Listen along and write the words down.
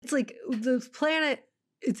it's like the planet.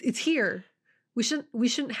 It's here. We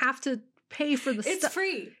shouldn't have to pay for the stuff. It's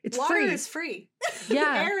free. It's Water free. is free.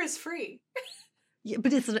 Yeah. Air is free. Yeah,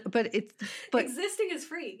 but existing is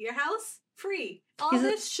free. Your house free. All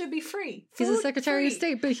this should be free. He's a Food, Secretary of free.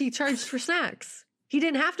 State, but he charged for snacks. He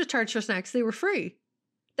didn't have to charge for snacks. They were free.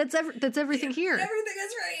 That's everything here. Everything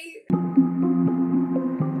is free.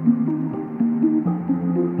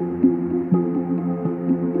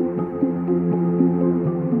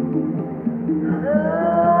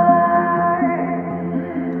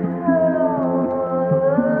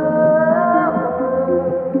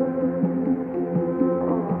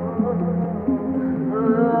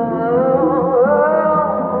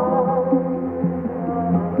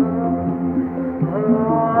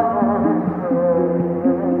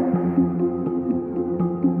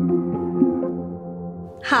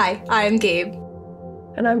 Hi, I'm Gabe.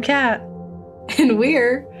 And I'm Kat. And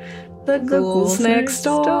we're the Ghouls Next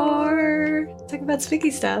Door. Talking about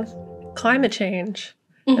spooky stuff. Climate change.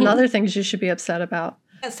 And other things you should be upset about.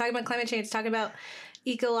 Yes, talking about climate change, talking about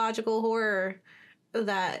ecological horror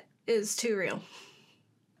that is too real.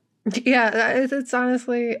 Yeah, it's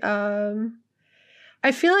honestly, I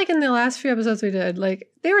feel like in the last few episodes we did, like,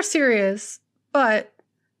 they were serious, but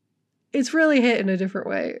it's really hit in a different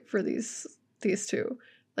way for these two.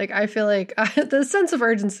 Like, I feel like the sense of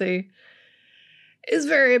urgency is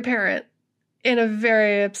very apparent in a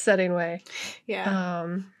very upsetting way. Yeah.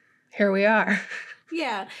 Here we are.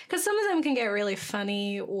 Yeah, because some of them can get really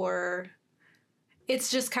funny, or it's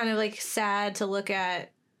just kind of like sad to look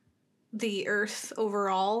at the Earth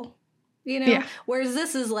overall, you know? Yeah. Whereas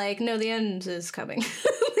this is like, no, the end is coming.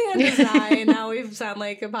 The end is nigh, and now we sound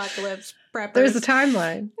like apocalypse preppers. There's a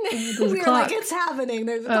timeline. We're like, it's happening.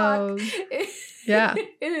 There's a clock. Yeah.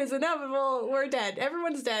 It is inevitable. We're dead.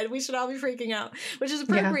 Everyone's dead. We should all be freaking out, which is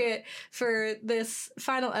appropriate for this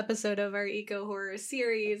final episode of our eco horror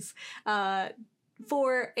series.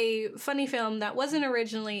 For a funny film that wasn't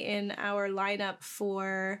originally in our lineup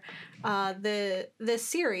for this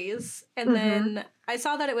series, and then I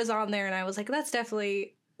saw that it was on there, and I was like, that's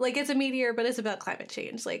definitely, like, it's a meteor, but it's about climate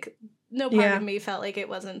change. Like, no part of me felt like it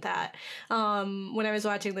wasn't that when I was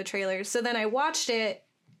watching the trailers. So then I watched it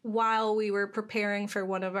while we were preparing for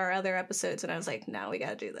one of our other episodes, and I was like, no, we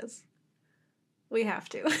gotta do this. We have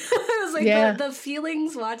to. I was like, the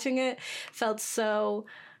feelings watching it felt so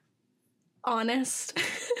honest,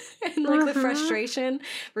 and like the frustration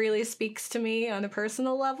really speaks to me on a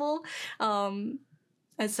personal level,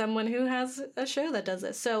 as someone who has a show that does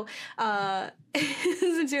this. So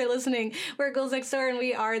since you're listening, we're Ghouls Next Door, and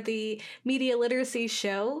we are the media literacy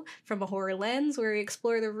show from a horror lens, where we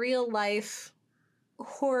explore the real life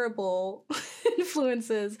horrible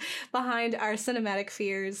influences behind our cinematic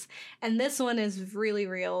fears, and this one is really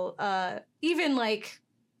real. Even like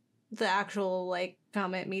the actual like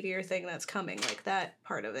comet meteor thing that's coming, like that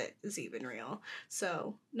part of it is even real.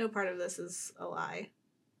 So no part of this is a lie.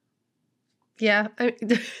 Yeah.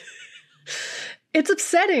 It's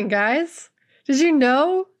upsetting, guys. Did you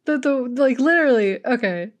know that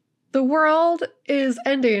the world is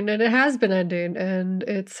ending, and it has been ending, and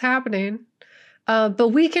it's happening. But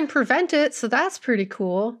we can prevent it, so that's pretty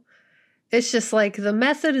cool. It's just like the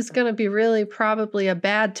method is going to be really probably a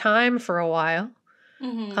bad time for a while.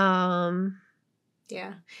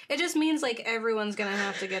 Yeah. It just means like everyone's going to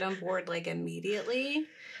have to get on board like immediately.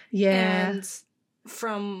 Yeah. And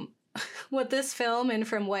from what this film and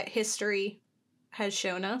from what history has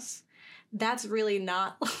shown us, that's really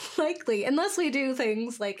not likely unless we do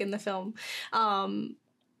things like in the film.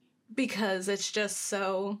 Because it's just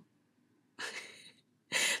so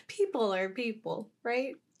people are people,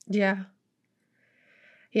 right? Yeah.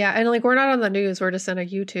 Yeah, and like we're not on the news, we're just in a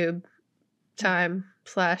YouTube time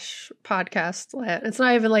 /podcast land. It's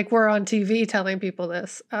not even like we're on TV telling people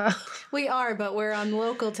this. We are, but we're on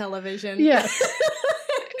local television. Yes.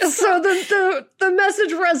 So the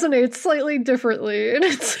message resonates slightly differently, and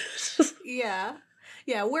it's just... Yeah,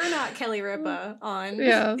 we're not Kelly Ripa on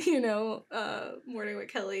Morning with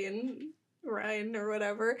Kelly and Ryan or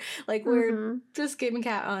whatever. Like we're just Gabe and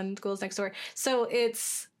Kat on Ghouls Next Door. So it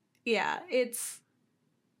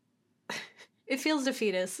feels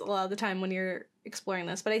defeatist a lot of the time when you're exploring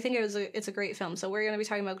this, but I think it's a great film. So we're going to be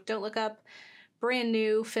talking about Don't Look Up, brand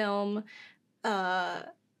new film,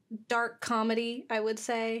 dark comedy, I would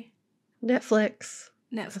say. Netflix.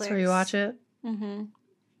 That's where you watch it.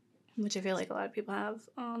 Which I feel like a lot of people have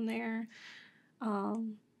on there.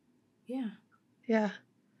 Yeah. Yeah.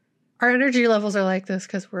 Our energy levels are like this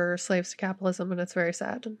because we're slaves to capitalism, and it's very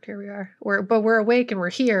sad. And here we are. We're awake and we're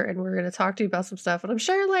here, and we're going to talk to you about some stuff. And I'm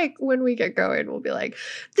sure, like, when we get going, we'll be like,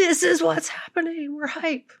 "This is what's happening. We're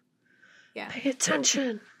hype. Yeah, pay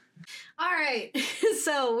attention." All right,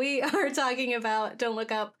 so we are talking about Don't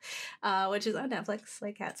Look Up, which is on Netflix,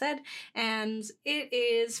 like Kat said, and it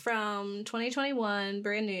is from 2021,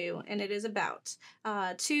 brand new, and it is about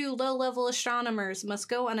two low-level astronomers must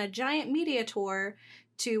go on a giant media tour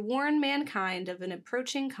to warn mankind of an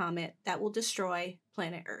approaching comet that will destroy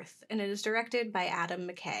planet Earth, and it is directed by Adam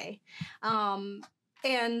McKay,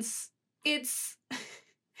 and it's...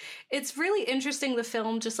 It's really interesting, the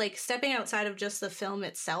film, just like stepping outside of just the film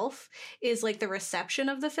itself, is like the reception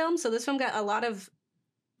of the film. So this film got a lot of,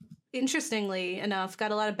 interestingly enough, got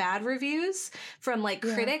a lot of bad reviews from like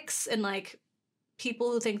critics and like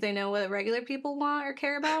people who think they know what regular people want or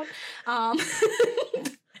care about.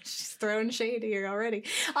 She's throwing shade here already.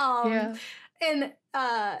 And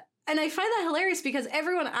I find that hilarious because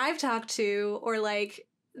everyone I've talked to, or like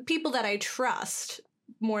people that I trust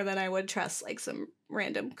more than I would trust like some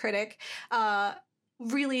random critic,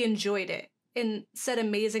 really enjoyed it and said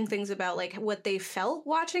amazing things about like what they felt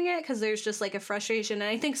watching it, because there's just like a frustration. And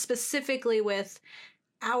I think specifically with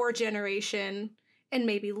our generation and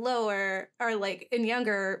maybe lower, or like and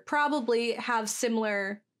younger, probably have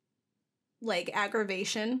similar like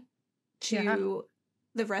aggravation to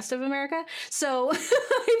the rest of America, so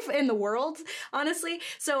in the world, honestly.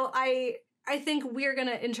 So I think we're going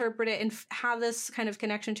to interpret it and have this kind of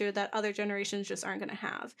connection to it that other generations just aren't going to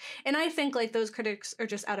have. And I think like those critics are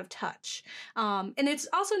just out of touch. And it's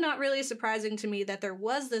also not really surprising to me that there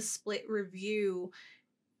was this split review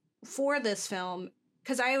for this film,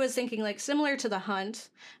 because I was thinking like similar to The Hunt,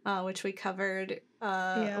 which we covered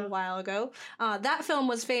a while ago. That film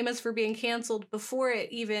was famous for being canceled before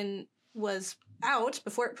it even was out,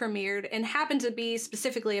 before it premiered, and happened to be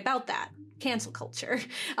specifically about that cancel culture.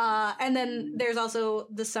 And then there's also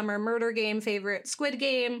the summer murder game favorite, Squid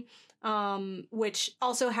Game, which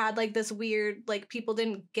also had like this weird, like people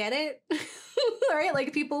didn't get it, right?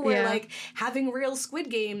 Like people were like having real Squid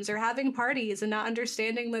Games or having parties and not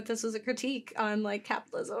understanding that this was a critique on like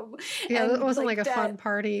capitalism. Yeah, and, it wasn't like a fun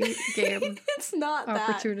party game. It's not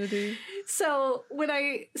opportunity. So when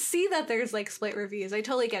I see that there's like split reviews, I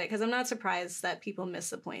totally get it, because I'm not surprised that people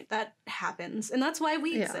miss the point. That happens, and that's why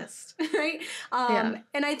we exist, right? And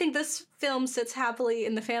I think this film sits happily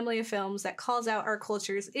in the family of films that calls out our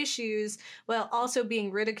culture's issues while also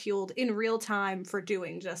being ridiculed in real time for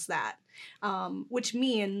doing just that, which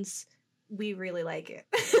means we really like it.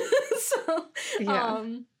 So,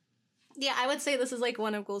 I would say this is like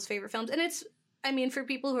one of Ghoul's favorite films, and it's, I mean, for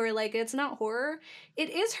people who are like, it's not horror, it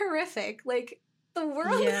is horrific. Like, the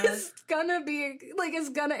world is gonna be, like, it's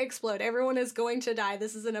gonna explode. Everyone is going to die.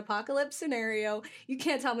 This is an apocalypse scenario. You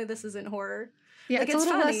can't tell me this isn't horror. Yeah, like, it's a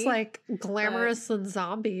little funny, less, like, glamorous than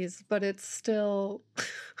zombies, but it's still...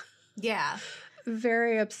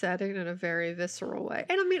 very upsetting in a very visceral way.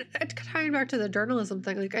 And I mean, tying back to the journalism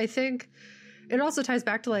thing, like, I think it also ties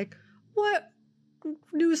back to, like, what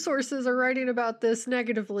news sources are writing about this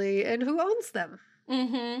negatively and who owns them.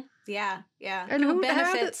 Mm-hmm. Yeah. And who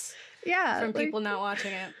benefits from like, people not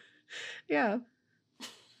watching it. Yeah.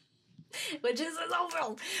 Which is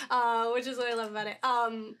so which is what I love about it.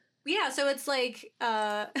 So it's like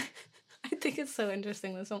I think it's so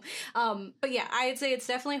interesting, this film. But yeah, I'd say it's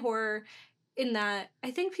definitely horror, in that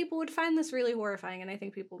I think people would find this really horrifying, and I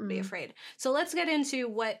think people would be afraid. So let's get into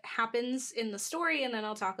what happens in the story, and then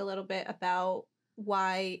I'll talk a little bit about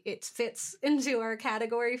why it fits into our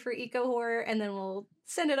category for eco horror, and then we'll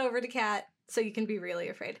send it over to Kat so you can be really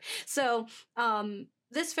afraid. So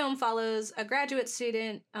this film follows a graduate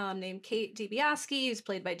student named Kate DiBiase, who's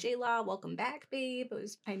played by J Law. Welcome back, babe.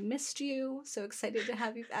 I missed you. So excited to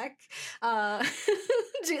have you back. I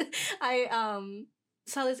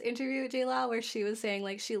saw this interview with J Law where she was saying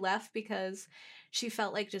like she left because she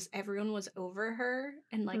felt like just everyone was over her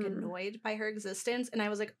and like annoyed by her existence. And I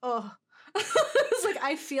was like, oh. I was like,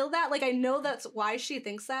 I feel that. Like, I know that's why she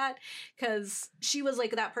thinks that, because she was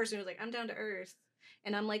like that person who was like, I'm down to earth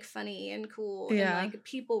and I'm like funny and cool. Yeah. And like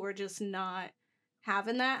people were just not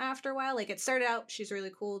having that after a while. Like, it started out, she's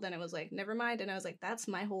really cool. Then it was like, never mind. And I was like, that's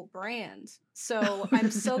my whole brand. So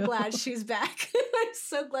I'm so glad she's back. I'm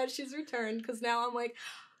so glad she's returned, because now I'm like,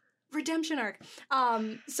 redemption arc.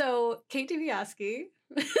 So Kate DiBiase,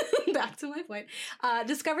 back to my point,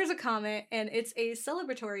 discovers a comet, and it's a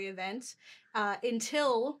celebratory event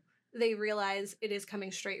until they realize it is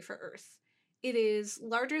coming straight for Earth. It is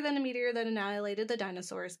larger than a meteor that annihilated the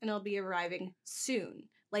dinosaurs, and it'll be arriving soon,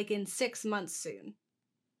 like in 6 months soon.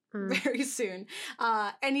 very soon.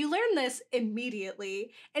 And you learn this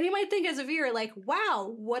immediately. And you might think as a viewer, like,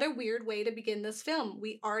 wow, what a weird way to begin this film.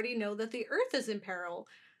 We already know that the Earth is in peril.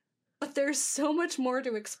 But there's so much more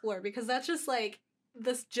to explore, because that's just like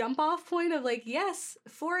this jump off point of like, yes,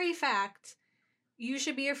 for a fact, you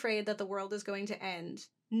should be afraid that the world is going to end.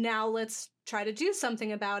 Now let's try to do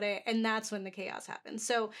something about it. And that's when the chaos happens.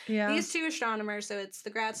 So these two astronomers, so it's the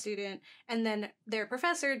grad student and then their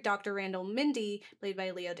professor, Dr. Randall Mindy, played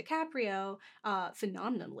by Leo DiCaprio,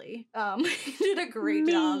 phenomenally. He did a great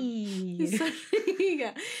job. So,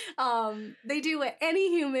 yeah. They do what any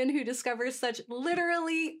human who discovers such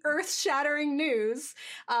literally earth-shattering news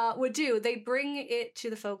would do. They bring it to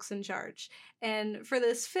the folks in charge. And for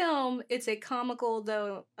this film, it's a comical,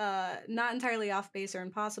 though not entirely off base or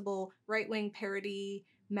impossible, right-wing parody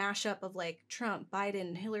mashup of like Trump,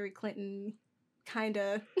 Biden, Hillary Clinton kind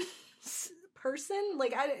of person.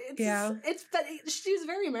 Like, but she's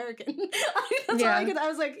very American. That's all I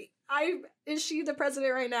was like, is she the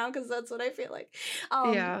president right now? Because that's what I feel like.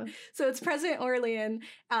 So it's President Orlean,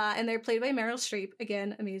 and they're played by Meryl Streep,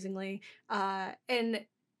 again, amazingly. And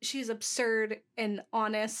she's absurd and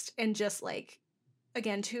honest and just like,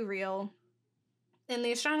 again, too real. And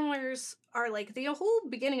the astronomers are like, the whole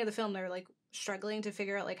beginning of the film, they're like struggling to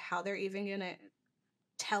figure out like how they're even gonna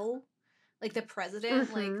tell like the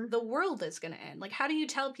president, like the world is gonna end. Like, how do you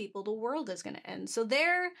tell people the world is gonna end? So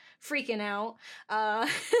they're freaking out.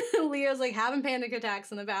 Leo's like having panic attacks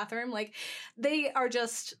in the bathroom. Like, they are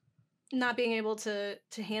just not being able to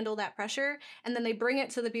handle that pressure. And then they bring it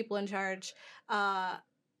to the people in charge.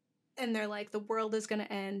 And they're like, the world is gonna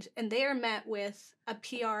end. And they are met with a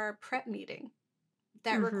PR prep meeting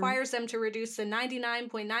that requires them to reduce the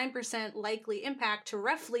 99.9% likely impact to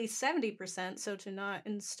roughly 70%, so to not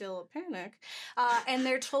instill a panic. And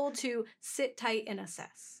they're told to sit tight and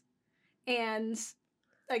assess. And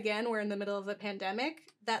again, we're in the middle of a pandemic.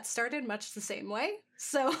 That started much the same way.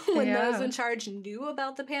 So when those in charge knew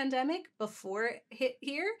about the pandemic before it hit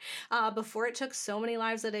here, before it took so many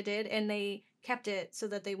lives that it did, and they kept it so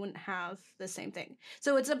that they wouldn't have the same thing.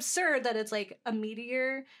 So it's absurd that it's like a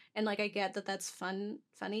meteor, and like I get that that's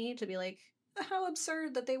funny to be like, how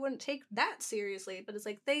absurd that they wouldn't take that seriously, but it's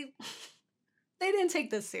like they didn't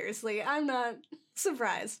take this seriously. I'm not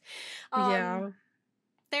surprised.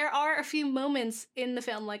 There are a few moments in the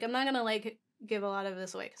film, like I'm not gonna like give a lot of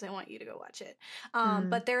this away because I want you to go watch it.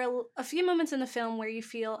 But there are a few moments in the film where you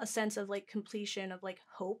feel a sense of like completion, of like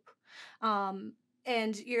hope.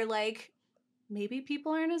 And you're like, maybe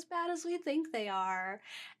people aren't as bad as we think they are.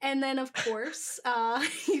 And then, of course,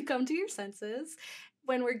 you come to your senses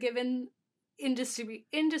when we're given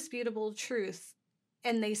indisputable truth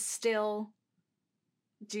and they still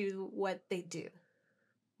do what they do.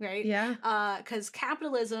 Right? Yeah. Because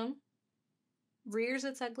capitalism rears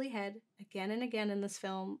its ugly head again and again in this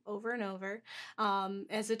film, over and over,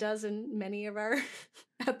 as it does in many of our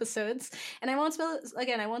episodes. And I won't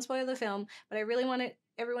spoil the film, but I really want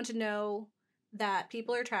everyone to know that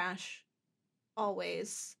people are trash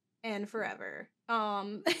always and forever.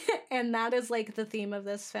 And that is like the theme of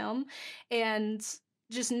this film. And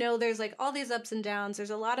just know there's like all these ups and downs. There's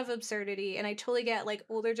a lot of absurdity. And I totally get like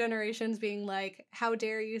older generations being like, how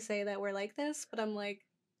dare you say that we're like this? But I'm like,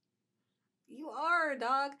 you are,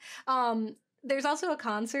 dog. There's also a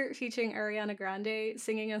concert featuring Ariana Grande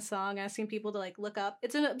singing a song, asking people to like look up.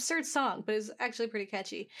 It's an absurd song, but it's actually pretty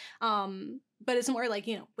catchy. But it's more like,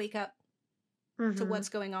 wake up to what's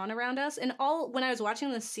going on around us. And when I was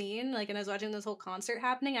watching this scene, like, and I was watching this whole concert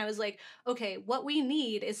happening, I was like, okay, what we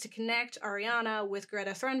need is to connect Ariana with Greta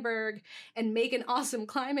Thunberg and make an awesome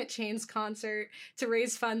climate change concert to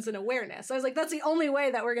raise funds and awareness. I was like, that's the only way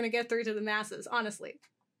that we're going to get through to the masses, honestly.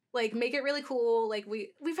 Like, make it really cool. Like,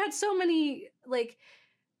 we've had so many, like,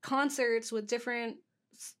 concerts with different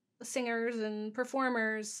singers and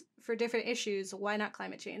performers for different issues. Why not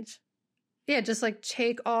climate change? Yeah, just like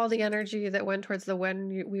take all the energy that went towards the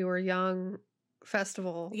When We Were Young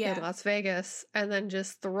festival in Las Vegas and then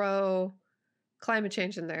just throw climate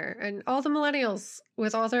change in there. And all the millennials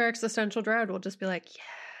with all their existential dread will just be like,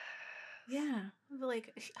 yeah. Yeah. I'll be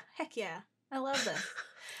like, heck yeah. I love this.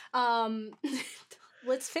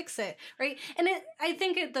 Let's fix it. Right. And I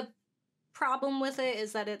think the problem with it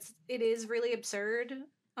is that it is really absurd.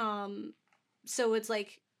 So it's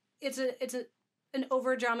like, it's an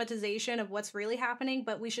over dramatization of what's really happening,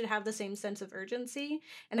 but we should have the same sense of urgency.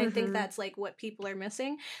 And I think that's like what people are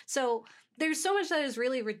missing. So there's so much that is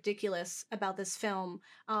really ridiculous about this film.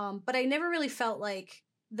 But I never really felt like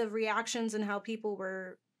the reactions and how people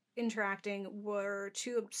were interacting were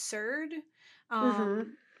too absurd.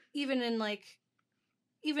 Even in like,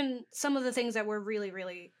 even some of the things that were really,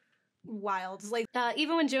 really wild. Like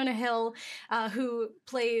even when Jonah Hill, who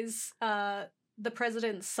plays the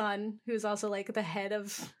president's son, who's also like the head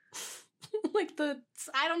of like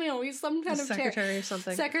I don't know, he's some kind of secretary or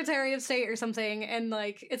something, secretary of state or something, and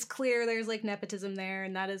like it's clear there's like nepotism there,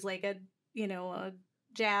 and that is like a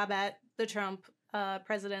jab at the Trump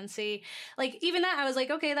presidency. Like even that, I was like,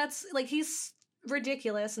 okay, that's like, he's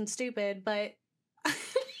ridiculous and stupid, but we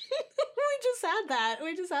just had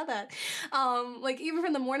that like even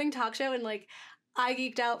from the morning talk show, and like I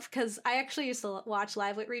geeked out because I actually used to watch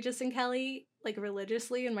Live with Regis and Kelly like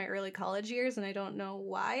religiously in my early college years, and I don't know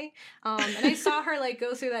why. And I saw her like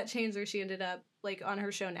go through that change where she ended up like on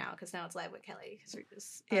her show now, because now it's Live with Kelly because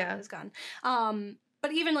Regis is gone.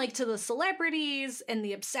 But even like to the celebrities and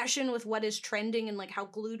the obsession with what is trending, and like how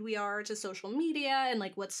glued we are to social media and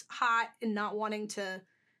like what's hot, and not wanting to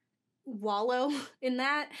wallow in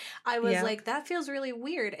that, I was like, that feels really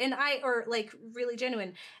weird, and or like really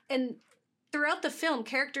genuine. And throughout the film,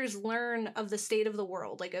 characters learn of the state of the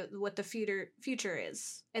world, like what the future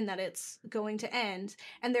is, and that it's going to end.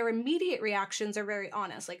 And their immediate reactions are very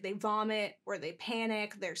honest. Like they vomit or they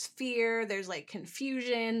panic. There's fear. There's like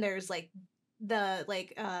confusion. There's like the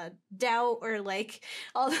like doubt, or like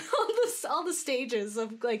all the stages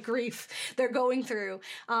of like grief they're going through,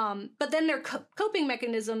 but then their coping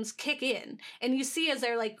mechanisms kick in, and you see as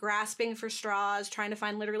they're like grasping for straws, trying to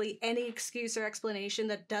find literally any excuse or explanation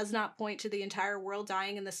that does not point to the entire world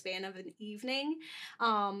dying in the span of an evening.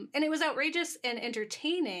 And it was outrageous and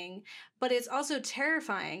entertaining, but it's also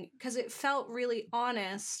terrifying because it felt really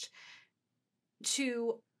honest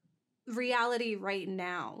to reality right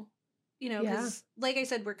now. Because like I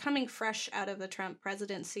said, we're coming fresh out of the Trump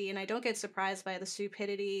presidency, and I don't get surprised by the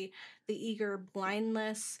stupidity, the eager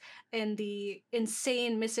blindness, and the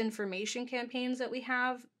insane misinformation campaigns that we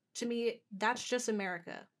have. To me, that's just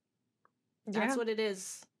America. That's what it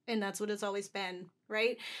is, and that's what it's always been,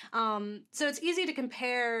 right? So it's easy to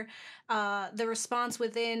compare the response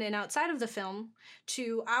within and outside of the film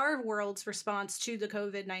to our world's response to the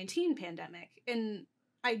COVID-19 pandemic. And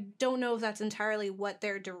I don't know if that's entirely what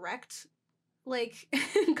their direct like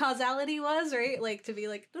causality was, right? Like to be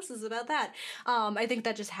like, this is about that. I think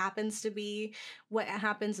that just happens to be what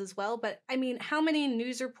happens as well. But I mean, how many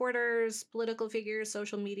news reporters, political figures,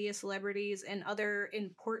 social media celebrities, and other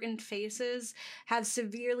important faces have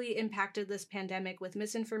severely impacted this pandemic with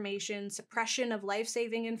misinformation, suppression of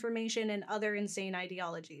life-saving information, and other insane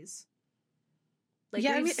ideologies? Like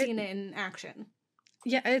we've seen it in action.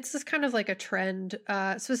 Yeah, it's just kind of like a trend,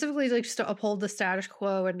 specifically like just to uphold the status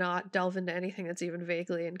quo and not delve into anything that's even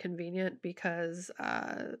vaguely inconvenient, because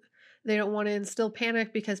they don't want to instill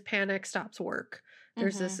panic, because panic stops work.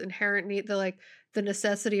 There's this inherent need, the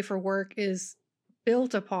necessity for work is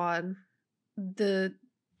built upon the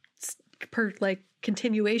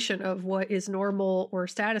continuation of what is normal or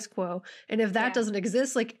status quo. And if that doesn't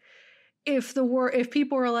exist, like if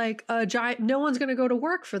people are like no one's going to go to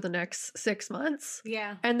work for the next 6 months,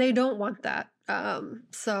 and they don't want that,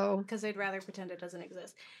 so because they'd rather pretend it doesn't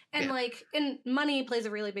exist, and and money plays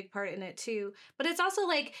a really big part in it too. But it's also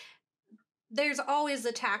like there's always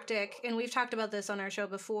the tactic, and we've talked about this on our show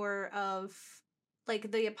before, of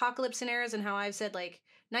like the apocalypse scenarios, and how I've said like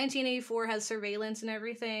 1984 has surveillance and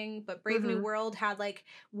everything, but Brave New World had like,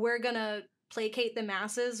 we're gonna placate the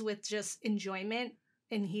masses with just enjoyment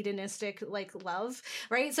and hedonistic like love,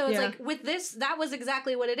 right? So it's like with this, that was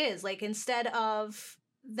exactly what it is. Like instead of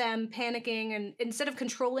them panicking and instead of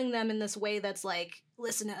controlling them in this way that's like,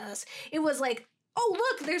 listen to us, it was like, oh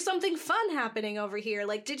look, there's something fun happening over here.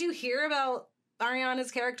 Like, did you hear about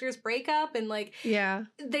Ariana's character's breakup? And like,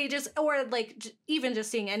 they just, or like even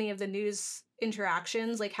just seeing any of the news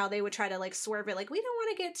interactions, like how they would try to like swerve it, like we don't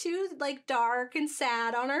want to get too like dark and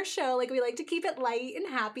sad on our show, like we like to keep it light and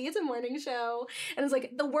happy, it's a morning show, and it's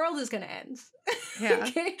like the world is gonna end.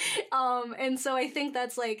 Okay. And so I think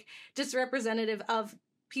that's like just representative of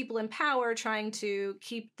people in power trying to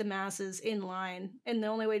keep the masses in line, and the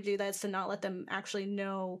only way to do that is to not let them actually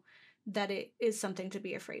know that it is something to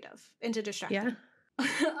be afraid of and to distract them.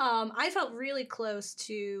 I felt really close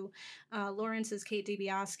to Lawrence's Kate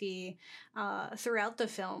DiBiase throughout the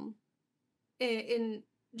film, in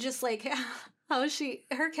just like how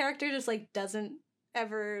her character just like doesn't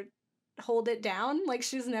ever hold it down. Like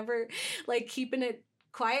she's never like keeping it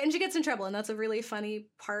quiet, and she gets in trouble, and that's a really funny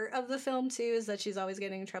part of the film too, is that she's always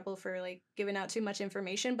getting in trouble for like giving out too much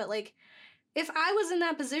information. But like if I was in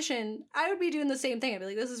that position, I would be doing the same thing. I'd be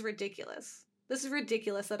like, this is ridiculous. This is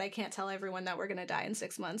ridiculous that I can't tell everyone that we're going to die in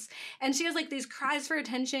 6 months. And she has like these cries for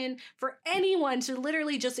attention for anyone to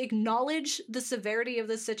literally just acknowledge the severity of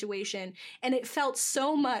this situation. And it felt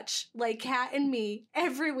so much like Kat and me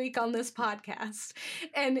every week on this podcast.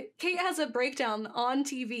 And Kate has a breakdown on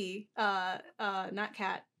TV, not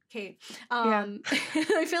Kat. Kate.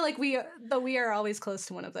 I feel like we are always close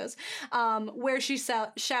to one of those, where she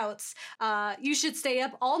shouts, you should stay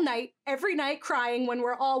up all night, every night crying when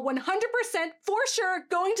we're all 100% for sure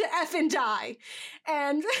going to effing die.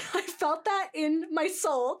 And I felt that in my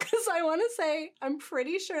soul, because I want to say, I'm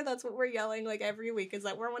pretty sure that's what we're yelling like every week, is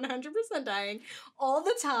that we're 100% dying all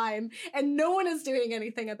the time and no one is doing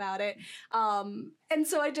anything about it. And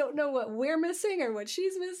so I don't know what we're missing or what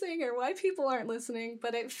she's missing or why people aren't listening,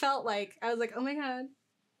 but it felt like, I was like, oh my God,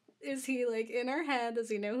 is he like in our head? Does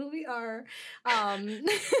he know who we are?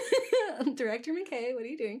 Director McKay, what are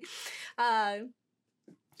you doing?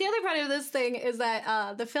 The other part of this thing is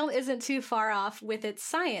that the film isn't too far off with its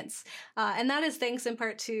science. And that is thanks in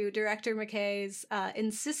part to Director McKay's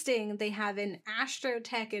insisting they have an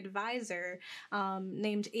astrotech advisor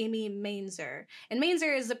named Amy Mainzer. And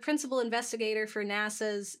Mainzer is the principal investigator for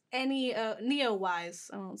NASA's NEOWISE,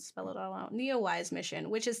 I won't spell it all out, NEOWISE mission,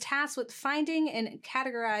 which is tasked with finding and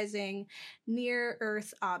categorizing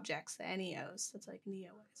near-Earth objects, the NEOs. That's like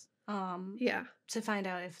NEOWISE. To find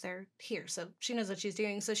out if they're here. So she knows what she's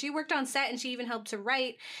doing. So she worked on set and she even helped to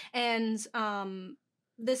write. And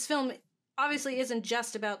this film obviously isn't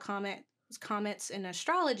just about comets and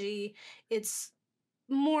astrology. It's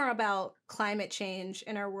more about climate change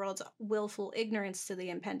and our world's willful ignorance to the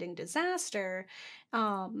impending disaster.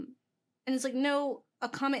 And it's like, no, a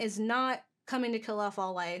comet is not coming to kill off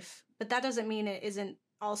all life, but that doesn't mean it isn't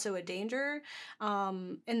also a danger,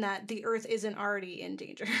 and that the Earth isn't already in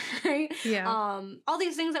danger, right? Yeah. All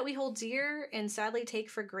these things that we hold dear and sadly take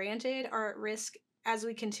for granted are at risk as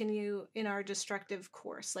we continue in our destructive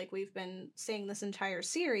course. Like we've been saying this entire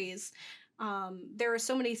series, there are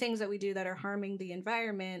so many things that we do that are harming the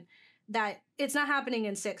environment that it's not happening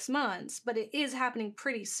in 6 months, but it is happening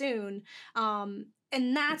pretty soon. And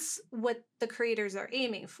that's what the creators are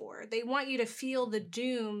aiming for. They want you to feel the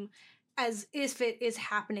doom as if it is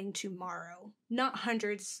happening tomorrow, not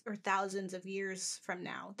hundreds or thousands of years from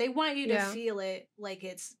now. They want you to feel it like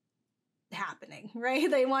it's happening,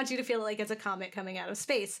 right? They want you to feel like it's a comet coming out of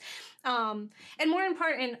space. And more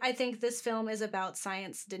important, I think this film is about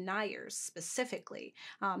science deniers specifically,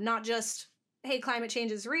 not just, hey, climate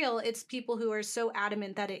change is real. It's people who are so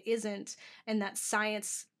adamant that it isn't and that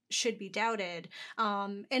science should be doubted.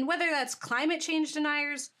 And whether that's climate change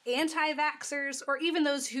deniers, anti-vaxxers, or even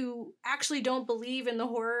those who actually don't believe in the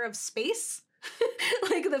horror of space,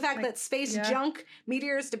 like the fact that space junk,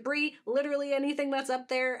 meteors, debris, literally anything that's up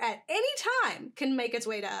there at any time can make its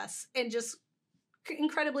way to us and just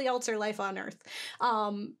incredibly alter life on Earth.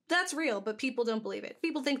 That's real, but people don't believe it.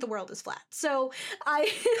 People think the world is flat. So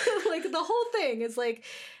I like the whole thing is like,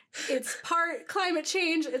 it's part climate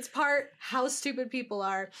change, it's part how stupid people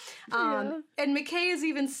are. And McKay has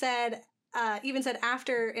even said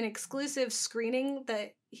after an exclusive screening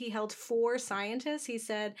that he held for scientists, he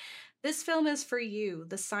said, "This film is for you,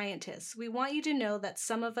 the scientists. We want you to know that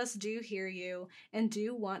some of us do hear you and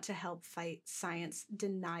do want to help fight science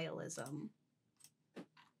denialism."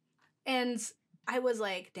 And I was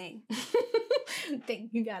like, dang. Dang,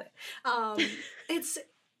 you got it. It's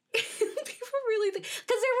people really think,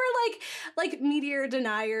 because there were like meteor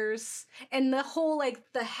deniers and the whole like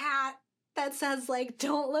the hat that says like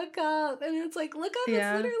don't look up, and it's like look up, it's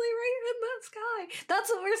literally right in the sky. That's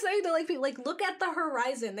what we're saying to like people, like look at the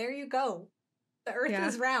horizon, there you go, the Earth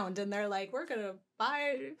is round. And they're like, we're gonna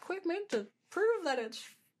buy equipment to prove that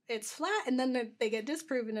it's flat, and then they get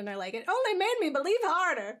disproven and they're like, it only made me believe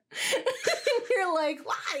harder. You're like,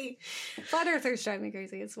 why? Flat earthers drive me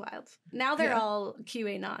crazy. It's wild. Now they're all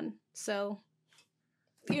QAnon, so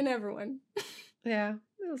you never win. Yeah,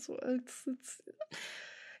 it's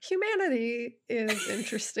humanity is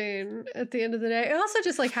interesting at the end of the day. I also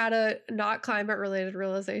just like had a not climate related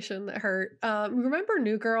realization that hurt. Remember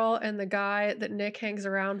New Girl and the guy that Nick hangs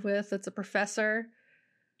around with that's a professor?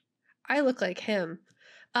 I look like him.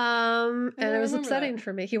 And it was upsetting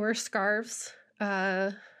for me. He wears scarves,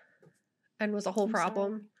 and was a whole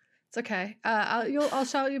problem. Sorry. It's okay. I'll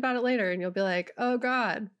tell you about it later, and you'll be like, "Oh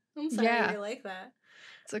God, I'm sorry you like that."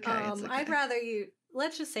 It's okay. It's okay. I'd rather you.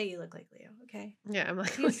 Let's just say you look like Leo, okay? Yeah, I'm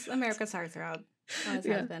like he's America's heartthrob. Always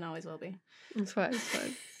has been, always will be. It's fine. It's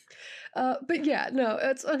fine. But yeah, no,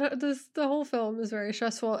 it's the whole film is very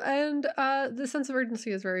stressful, and the sense of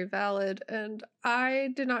urgency is very valid. And I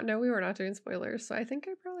did not know we were not doing spoilers, so I think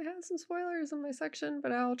I probably have some spoilers in my section,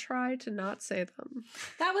 but I'll try to not say them.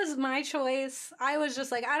 That was my choice. I was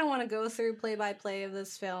just like, I don't want to go through play by play of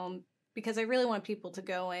this film because I really want people to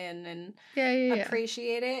go in and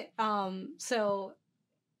appreciate it. So,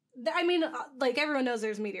 I mean, like everyone knows,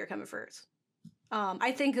 there's meteor coming first.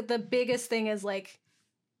 I think the biggest thing is like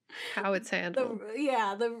how it's handled.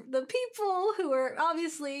 The people who are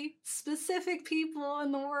obviously specific people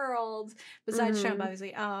in the world besides Trump,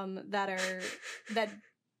 obviously, that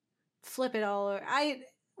flip it all over.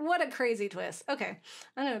 What a crazy twist. Okay,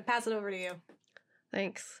 I'm gonna pass it over to you.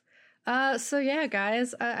 Thanks. So yeah,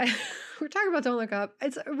 guys, we're talking about Don't Look Up.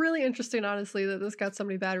 It's really interesting, honestly, that this got so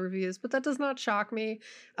many bad reviews, but that does not shock me.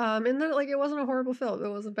 And that, like, it wasn't a horrible film. It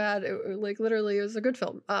wasn't bad. Like, literally, it was a good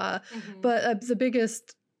film. But the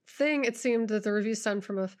biggest thing, it seemed that the reviews stemmed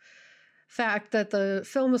from a fact that the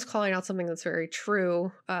film was calling out something that's very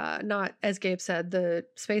true. Not, as Gabe said, the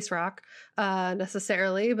space rock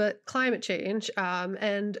necessarily, but climate change.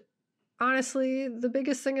 And honestly, the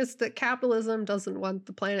biggest thing is that capitalism doesn't want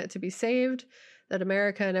the planet to be saved, that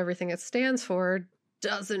America and everything it stands for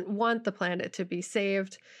doesn't want the planet to be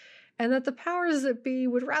saved, and that the powers that be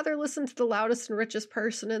would rather listen to the loudest and richest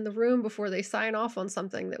person in the room before they sign off on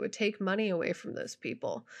something that would take money away from those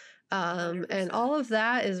people. And all of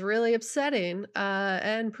that is really upsetting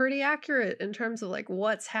and pretty accurate in terms of like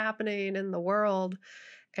what's happening in the world.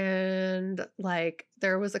 And like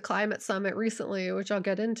there was a climate summit recently, which I'll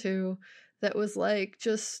get into, that was like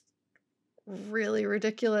just really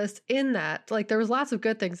ridiculous in that like there was lots of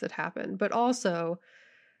good things that happened, but also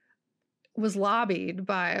was lobbied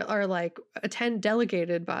by or like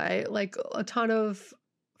delegated by like a ton of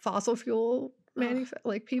fossil fuel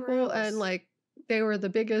like people. Gross. And like they were the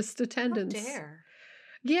biggest attendance. How dare.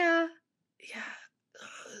 Yeah.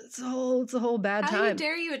 It's a whole bad time. How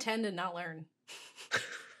dare you attend and not learn?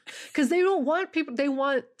 Because they don't want people, they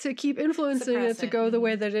want to keep influencing it to go the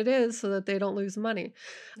way that it is so that they don't lose money.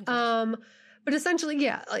 Okay. But essentially,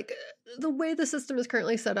 yeah, like the way the system is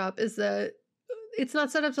currently set up is that it's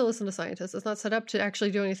not set up to listen to scientists. It's not set up to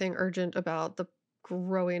actually do anything urgent about the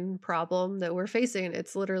growing problem that we're facing.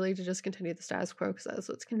 It's literally to just continue the status quo because that's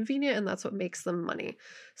what's convenient and that's what makes them money.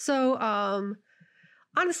 So,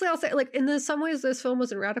 honestly, I'll say, like, in some ways, this film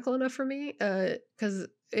wasn't radical enough for me because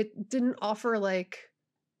it didn't offer, like,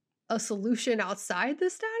 a solution outside the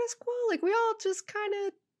status quo. Like, we all just kind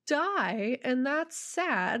of die, and that's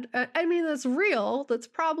sad. I mean, that's real. That's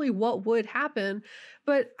probably what would happen.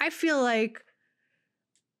 But I feel like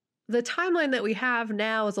the timeline that we have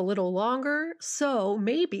now is a little longer, so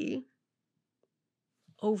maybe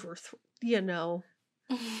some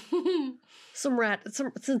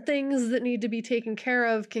things that need to be taken care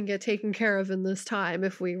of can get taken care of in this time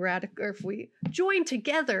if we join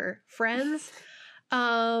together, friends.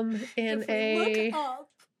 Look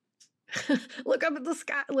up at the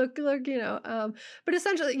sky, look, but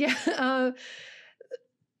essentially,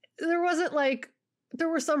 there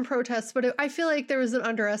were some protests, but I feel like there was an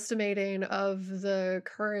underestimating of the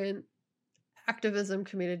current activism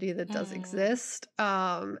community that does exist,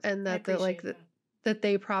 and that that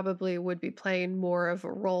they probably would be playing more of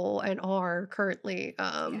a role and are currently,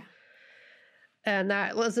 and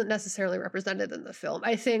that wasn't necessarily represented in the film.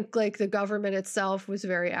 I think like the government itself was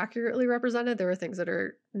very accurately represented. There were things that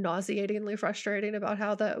are nauseatingly frustrating about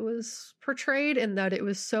how that was portrayed, and that it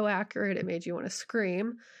was so accurate it made you want to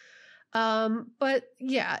scream. But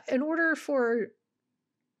yeah, in order for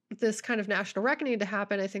this kind of national reckoning to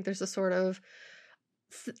happen, I think there's a sort of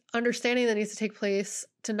understanding that needs to take place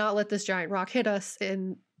to not let this giant rock hit us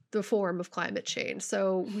in the form of climate change.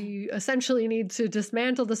 So we essentially need to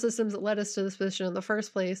dismantle the systems that led us to this position in the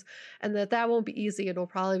first place, and that won't be easy. It'll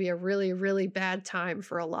probably be a really, really bad time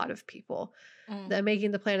for a lot of people. That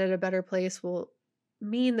making the planet a better place will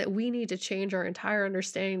mean that we need to change our entire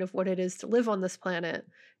understanding of what it is to live on this planet,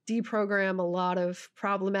 deprogram a lot of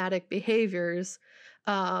problematic behaviors,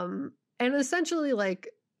 and essentially like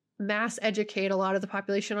mass educate a lot of the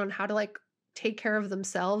population on how to like take care of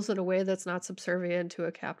themselves in a way that's not subservient to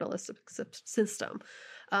a capitalistic system.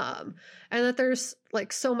 And that there's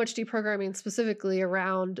like so much deprogramming specifically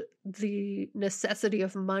around the necessity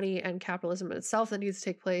of money and capitalism in itself that needs to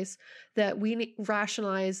take place, that we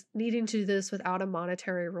rationalize needing to do this without a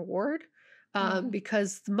monetary reward,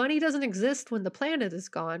 because money doesn't exist when the planet is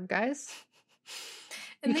gone, guys.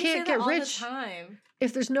 And you can't get rich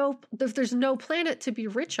if there's no planet to be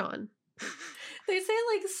rich on. They say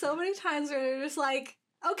it like so many times where they're just like,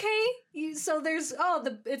 okay, so there's,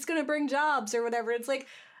 it's going to bring jobs or whatever. It's like,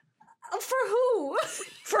 For who?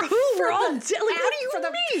 For who? We're all dead. Like, what do for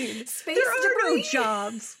the you mean? space There are no debris?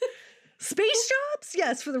 jobs. Space jobs?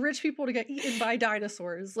 Yes, for the rich people to get eaten by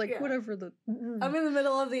dinosaurs. Like, Yeah. whatever the... I'm in the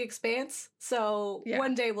middle of the expanse, so Yeah.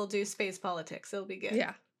 one day we'll do space politics. It'll be good.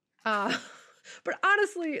 Yeah. But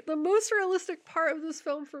honestly, the most realistic part of this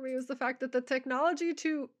film for me was the fact that the technology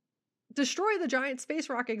to destroy the giant space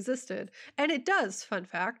rock existed. And it does, fun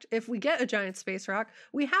fact. If we get a giant space rock,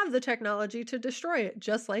 we have the technology to destroy it,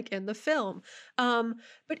 just like in the film.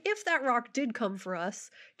 But if that rock did come for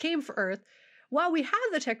Earth, while we have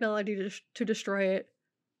the technology to destroy it,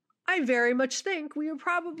 I very much think we would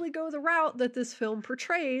probably go the route that this film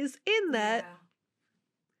portrays, in that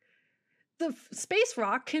the space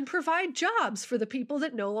rock can provide jobs for the people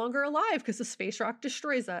that no longer alive because the space rock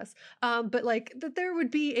destroys us. But like that there would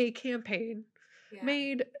be a campaign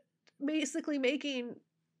made basically making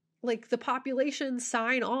like the population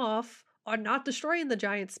sign off on not destroying the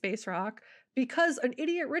giant space rock because an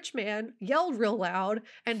idiot rich man yelled real loud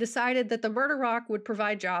and decided that the murder rock would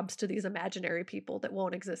provide jobs to these imaginary people that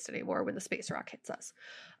won't exist anymore when the space rock hits us.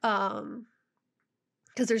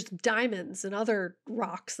 Because there's diamonds and other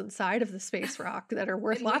rocks inside of the space rock that are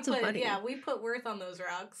worth lots of money. Yeah, we put worth on those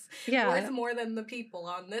rocks. Yeah. Worth more than the people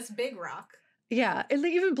on this big rock. Yeah, and they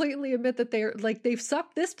even blatantly admit that they've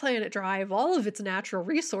sucked this planet dry of all of its natural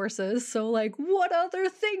resources, so like what other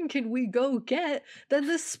thing can we go get than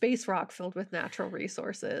this space rock filled with natural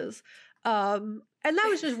resources? And that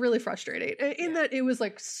was just really frustrating in that it was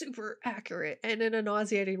like super accurate and in a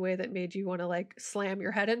nauseating way that made you want to like slam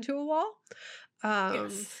your head into a wall.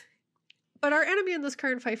 Yes. But our enemy in this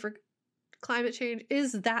current fight for climate change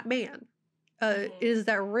is that man. Is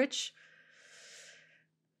that rich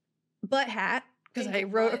butt hat, because I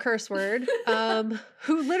wrote a curse word,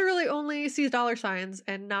 who literally only sees dollar signs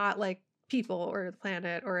and not like people or the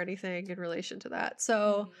planet or anything in relation to that.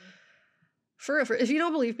 So for if you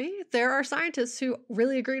don't believe me, there are scientists who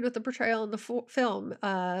really agreed with the portrayal in the film.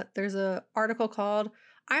 There's an article called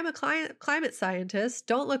 "I'm a Climate Scientist.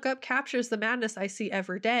 Don't Look Up Captures the Madness I See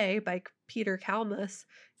Every Day" by Peter Kalmus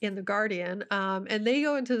in The Guardian. And they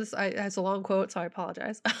go into this, it's a long quote, so I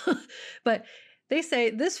apologize. But they say,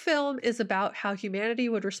 this film is about how humanity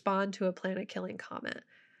would respond to a planet-killing comet.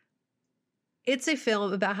 It's a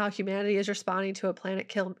film about how humanity is responding to a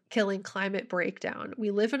planet-killing climate breakdown.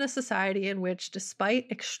 We live in a society in which,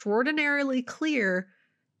 despite extraordinarily clear,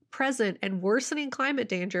 present, and worsening climate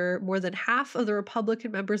danger, more than half of the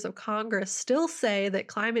Republican members of Congress still say that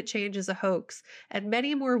climate change is a hoax, and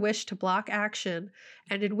many more wish to block action,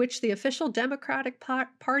 and in which the official Democratic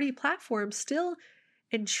Party platform still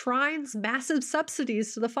enshrines massive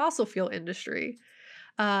subsidies to the fossil fuel industry,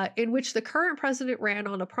 in which the current president ran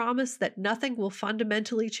on a promise that nothing will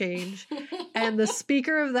fundamentally change, and the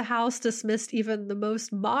Speaker of the House dismissed even the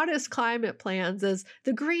most modest climate plans as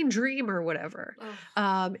the Green Dream or whatever,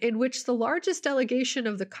 in which the largest delegation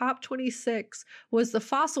of the COP26 was the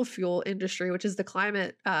fossil fuel industry, which is the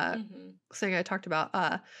climate thing I talked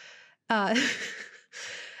about.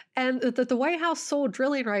 And that the White House sold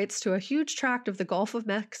drilling rights to a huge tract of the Gulf of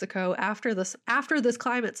Mexico after this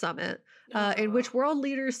climate summit, in which world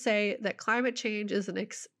leaders say that climate change is an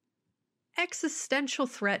existential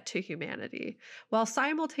threat to humanity, while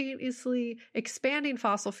simultaneously expanding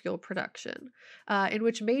fossil fuel production, in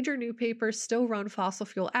which major newspapers still run fossil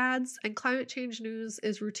fuel ads, and climate change news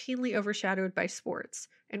is routinely overshadowed by sports,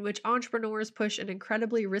 in which entrepreneurs push an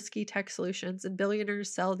incredibly risky tech solutions and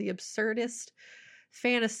billionaires sell the absurdist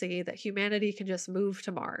fantasy that humanity can just move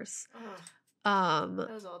to Mars. That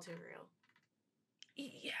was all too real.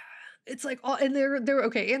 Yeah. It's like all, and they're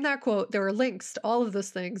okay, in that quote there are links to all of those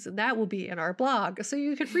things, and that will be in our blog, so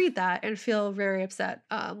you could read that and feel very upset,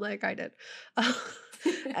 like I did.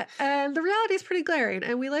 And the reality is pretty glaring,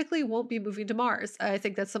 and we likely won't be moving to Mars. I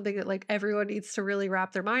think that's something that like everyone needs to really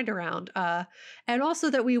wrap their mind around. And also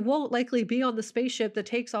that we won't likely be on the spaceship that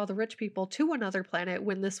takes all the rich people to another planet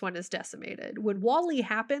when this one is decimated. When WALL-E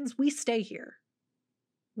happens, we stay here.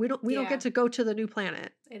 We don't get to go to the new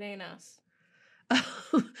planet. It ain't us.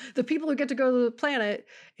 The people who get to go to the planet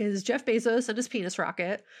is Jeff Bezos and his penis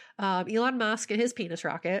rocket, Elon Musk and his penis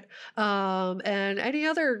rocket, and any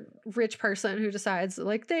other rich person who decides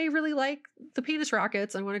like they really like the penis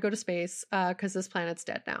rockets and want to go to space because this planet's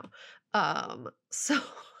dead now. So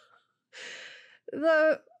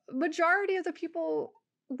the majority of the people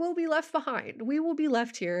will be left behind. We will be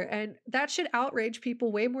left here, and that should outrage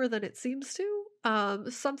people way more than it seems to.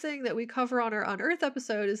 Something that we cover on our Unearth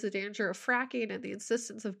episode is the danger of fracking and the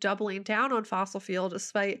insistence of doubling down on fossil fuel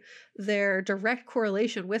despite their direct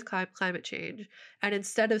correlation with climate change. And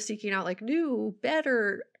instead of seeking out like new,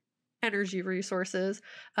 better energy resources,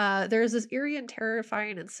 there's this eerie and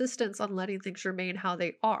terrifying insistence on letting things remain how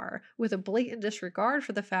they are, with a blatant disregard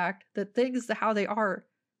for the fact that things how they are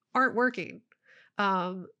aren't working.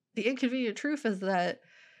 The inconvenient truth is that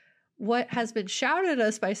what has been shouted at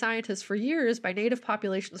us by scientists for years, by native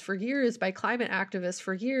populations for years, by climate activists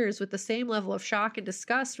for years, with the same level of shock and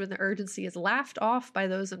disgust when the urgency is laughed off by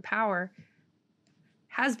those in power,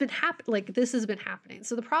 has been this has been happening.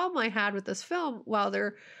 So the problem I had with this film, while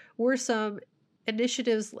there were some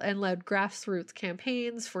initiatives and led grassroots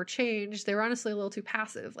campaigns for change, they were honestly a little too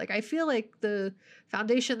passive. Like, I feel like the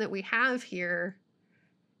foundation that we have here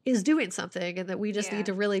is doing something, and that we just need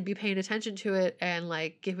to really be paying attention to it and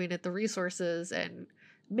like giving it the resources and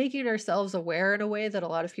making ourselves aware in a way that a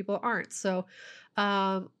lot of people aren't. So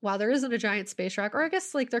while there isn't a giant space rock, or I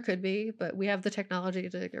guess like there could be, but we have the technology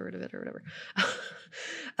to get rid of it or whatever.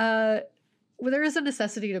 Well, there is a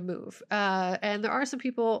necessity to move. And there are some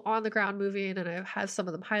people on the ground moving, and I have some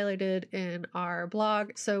of them highlighted in our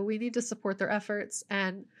blog. So we need to support their efforts.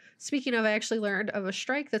 And speaking of, I actually learned of a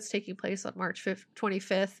strike that's taking place on March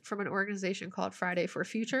 25th from an organization called Friday for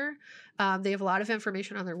Future. They have a lot of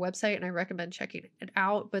information on their website, and I recommend checking it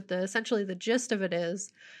out. But essentially the gist of it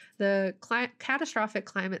is the catastrophic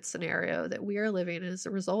climate scenario that we are living in is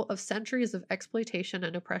a result of centuries of exploitation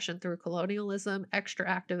and oppression through colonialism,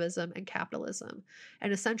 extractivism, and capitalism,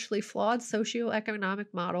 an essentially flawed socioeconomic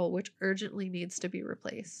model which urgently needs to be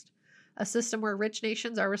replaced. A system where rich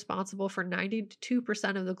nations are responsible for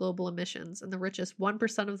 92% of the global emissions, and the richest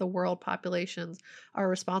 1% of the world populations are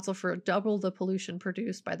responsible for double the pollution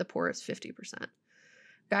produced by the poorest 50%.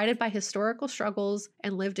 Guided by historical struggles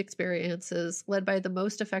and lived experiences led by the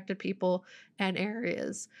most affected people and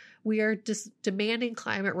areas, we are demanding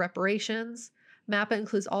climate reparations. MAPA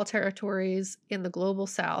includes all territories in the global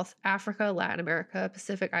south, Africa, Latin America,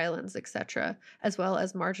 Pacific Islands, etc., as well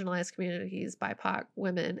as marginalized communities, BIPOC,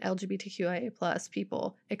 women, LGBTQIA+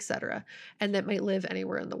 people, etc., and that might live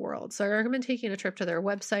anywhere in the world. So I recommend taking a trip to their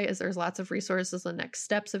website, as there's lots of resources and next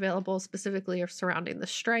steps available, specifically surrounding the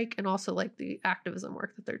strike and also like the activism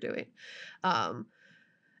work that they're doing. And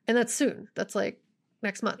that's soon. That's like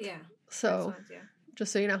next month. Yeah. So next month, yeah.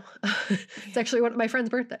 Just so you know, it's actually my friend's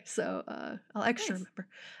birthday, so I'll extra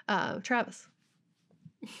remember. Travis.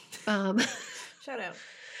 Shout out.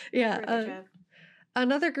 Yeah.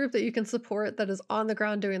 Another group that you can support that is on the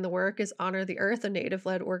ground doing the work is Honor the Earth, a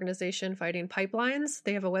native-led organization fighting pipelines.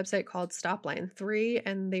 They have a website called Stop Line 3,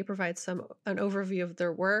 and they provide an overview of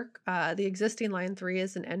their work. The existing Line 3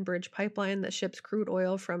 is an Enbridge pipeline that ships crude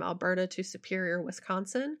oil from Alberta to Superior,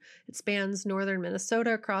 Wisconsin. It spans northern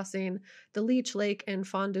Minnesota, crossing the Leech Lake and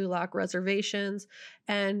Fond du Lac reservations,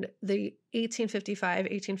 and the 1855,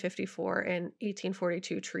 1854, and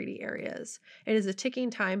 1842 treaty areas. It is a ticking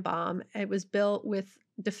time bomb. It was built with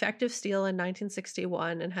defective steel in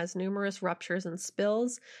 1961 and has numerous ruptures and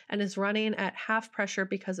spills, and is running at half pressure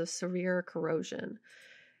because of severe corrosion.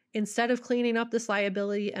 Instead of cleaning up this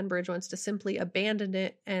liability, Enbridge wants to simply abandon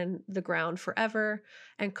it and the ground forever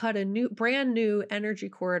and cut a brand new energy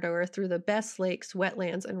corridor through the best lakes,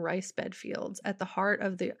 wetlands, and rice bed fields at the heart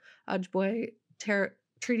of the Ojibwe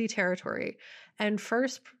Treaty territory. And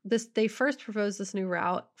they first proposed this new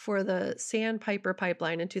route for the Sandpiper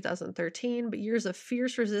pipeline in 2013, but years of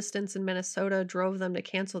fierce resistance in Minnesota drove them to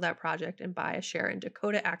cancel that project and buy a share in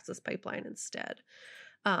Dakota Access Pipeline instead.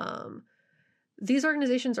 These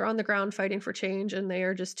organizations are on the ground fighting for change, and they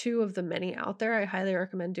are just two of the many out there. I highly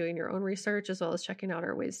recommend doing your own research as well as checking out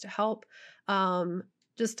our ways to help.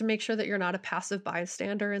 Just to make sure that you're not a passive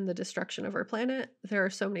bystander in the destruction of our planet. There are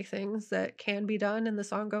so many things that can be done in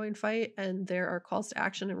this ongoing fight, and there are calls to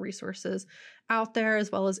action and resources out there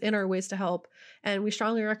as well as in our ways to help. And we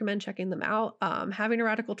strongly recommend checking them out. Having a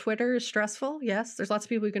radical Twitter is stressful. Yes, there's lots of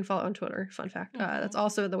people you can follow on Twitter. Fun fact. That's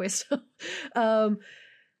also in the ways to help.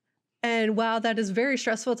 And while that is very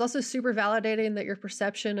stressful, it's also super validating that your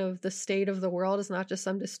perception of the state of the world is not just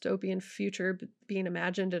some dystopian future being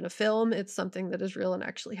imagined in a film. It's something that is real and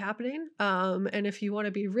actually happening. And if you want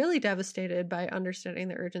to be really devastated by understanding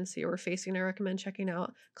the urgency we're facing, I recommend checking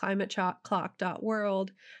out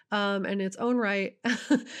climateclock.world. In its own right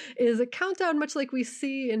is a countdown, much like we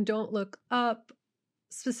see in Don't Look Up.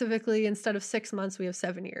 Specifically, instead of 6 months, we have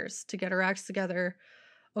 7 years to get our acts together.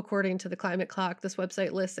 According to the Climate Clock, this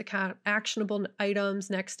website lists actionable items,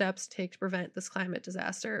 next steps to take to prevent this climate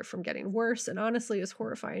disaster from getting worse. And honestly, as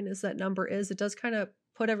horrifying as that number is, it does kind of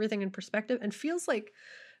put everything in perspective and feels like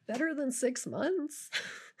better than 6 months.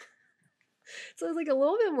 So it's like a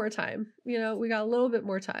little bit more time. We got a little bit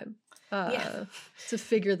more time to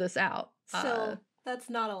figure this out. So that's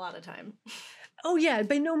not a lot of time. Oh yeah,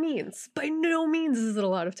 by no means. By no means is it a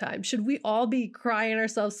lot of time. Should we all be crying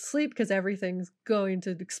ourselves to sleep because everything's going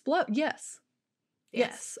to explode? Yes.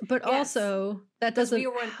 Yes. But also that doesn't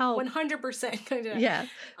help. 100% going to. Yeah.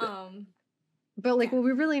 But like what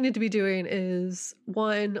we really need to be doing is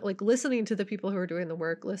one, like listening to the people who are doing the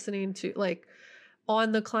work, listening to like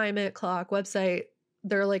on the Climate Clock website,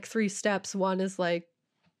 there are like 3 steps. One is like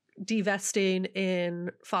divesting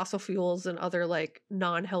in fossil fuels and other like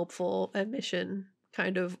non-helpful emission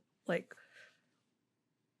kind of like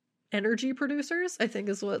energy producers, I think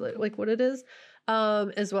is what like what it is,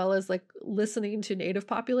 as well as like listening to native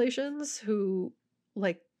populations who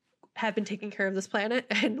like have been taking care of this planet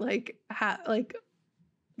and like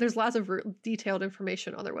there's lots of detailed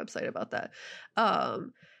information on their website about that.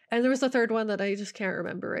 And there was a third one that I just can't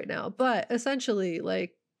remember right now, but essentially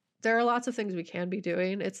like there are lots of things we can be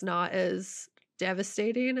doing. It's not as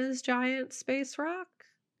devastating as giant space rock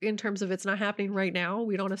in terms of it's not happening right now.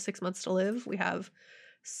 We don't have 6 months to live. We have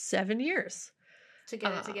 7 years to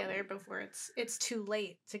get it together before it's too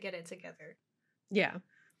late to get it together. Yeah.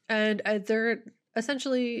 And they're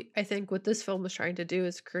essentially, I think what this film was trying to do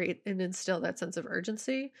is create and instill that sense of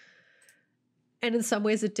urgency. And in some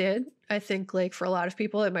ways it did. I think like for a lot of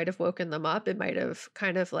people, it might have woken them up. It might have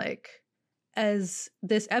kind of like, as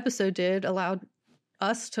this episode did, allowed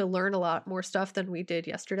us to learn a lot more stuff than we did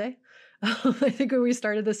yesterday. I think when we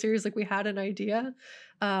started the series, like we had an idea,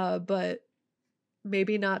 but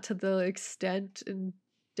maybe not to the extent and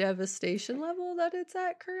devastation level that it's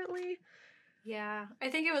at currently. Yeah, I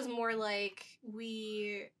think it was more like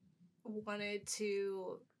we wanted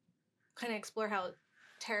to kind of explore how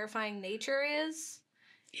terrifying nature is.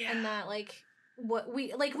 Yeah. And that like what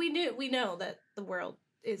we know that the world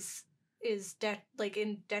is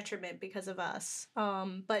in detriment because of us.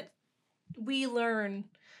 But we learn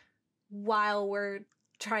while we're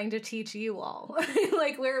trying to teach you all.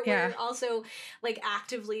 Like we're also like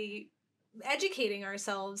actively educating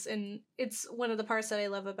ourselves, and it's one of the parts that I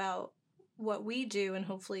love about what we do, and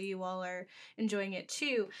hopefully you all are enjoying it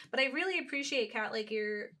too. But I really appreciate, Kat, like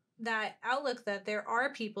that outlook that there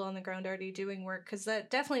are people on the ground already doing work, because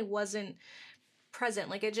that definitely wasn't present.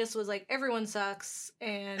 Like it just was like everyone sucks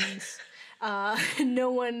and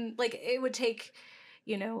no one, like it would take,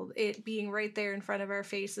 you know, it being right there in front of our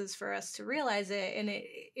faces for us to realize it, and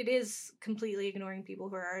it is completely ignoring people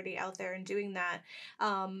who are already out there and doing that.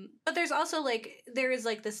 But there's also like there is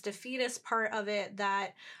like this defeatist part of it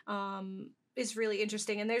that is really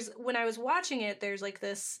interesting. And when I was watching it, there's like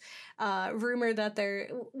this rumor that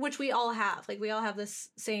which we all have, like we all have this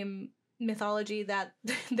same mythology that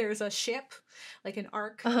there's a ship, like an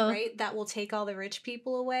ark, right, that will take all the rich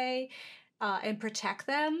people away and protect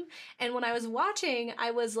them. And when I was watching,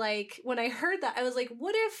 I was like, when I heard that, I was like,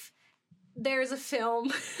 what if there's a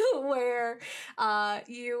film where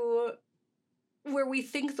where we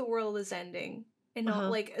think the world is ending, and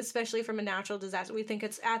not like, especially from a natural disaster, we think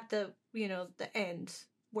it's at the, you know, the end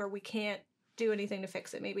where we can't do anything to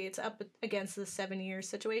fix it. Maybe it's up against the 7-year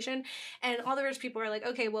situation, and all the rich people are like,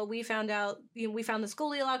 okay, well, we found out, you know, we found this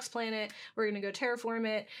Goldilocks planet, we're going to go terraform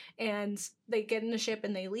it, and they get in a ship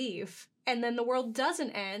and they leave, and then the world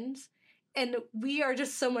doesn't end, and we are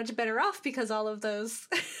just so much better off because all of those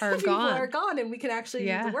people are gone, and we can actually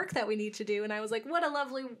do the work that we need to do. And I was like, what a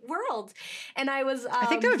lovely world. And I was I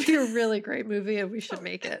think that would be a really great movie, and we should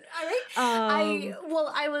make it. I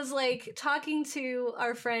was like talking to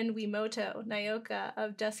our friend Wimoto Nayoka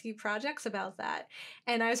of Dusky Projects about that,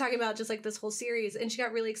 and I was talking about just like this whole series, and she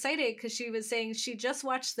got really excited because she was saying she just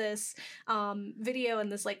watched this video in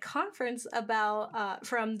this like conference about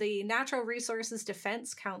from the Natural Resources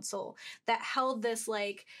Defense Council that held this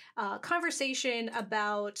like conversation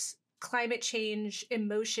about climate change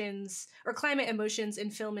emotions, or climate emotions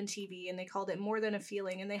in film and TV, and they called it More Than a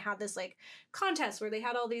Feeling. And they had this like contest where they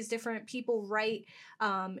had all these different people write,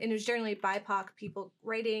 and it was generally BIPOC people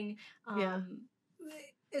writing,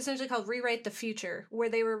 essentially called Rewrite the Future, where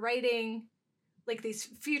they were writing like these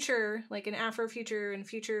future, like an Afrofuture and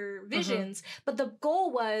future visions. But the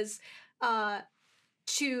goal was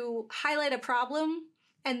to highlight a problem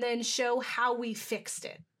and then show how we fixed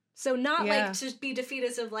it. So not like to be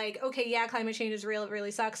defeatist of like, okay, yeah, climate change is real, it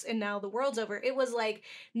really sucks, and now the world's over. It was like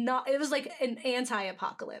it was like an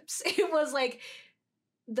anti-apocalypse. It was like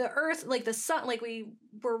the earth, like the sun, like we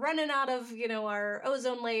were running out of, you know, our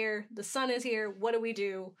ozone layer, the sun is here, what do we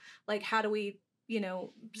do? Like, how do we, you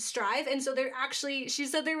know, strive? And so she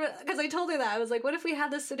said there was, because I told her that, I was like, what if we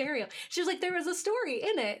had this scenario? She was like, there was a story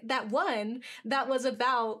in it that was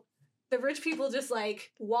about the rich people just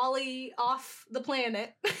like wally off the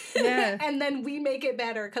planet. Yeah. And then we make it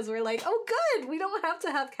better because we're like, oh, good, we don't have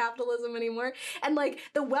to have capitalism anymore. And like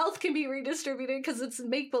the wealth can be redistributed because it's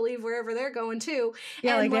make believe wherever they're going too.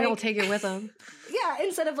 Yeah, and like they don't take it with them. Yeah,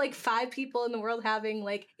 instead of like 5 people in the world having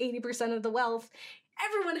like 80% of the wealth,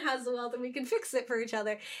 everyone has the wealth and we can fix it for each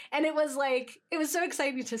other. And it was so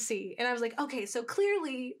exciting to see. And I was like, okay, so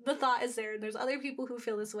clearly the thought is there and there's other people who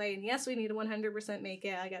feel this way. And yes, we need to 100% make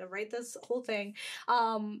it. I got to write this whole thing.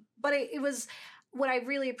 But it was what I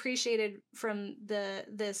really appreciated from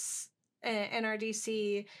this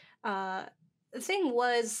NRDC thing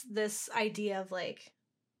was this idea of like,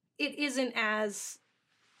 it isn't as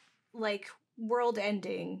like world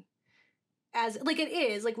ending as like it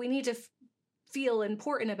is. Like we need to feel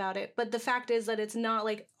important about it, but the fact is that it's not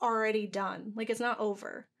like already done, like it's not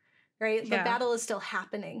over, right? The battle is still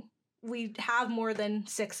happening. We have more than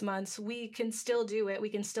 6 months. We can still do it. We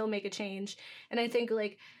can still make a change. And I think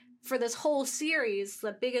like for this whole series,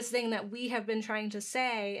 the biggest thing that we have been trying to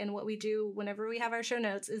say and what we do whenever we have our show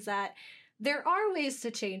notes is that there are ways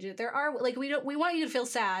to change it. There are like we want you to feel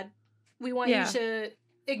sad. We want you to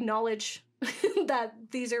acknowledge that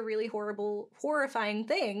these are really horrifying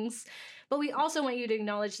things, but we also want you to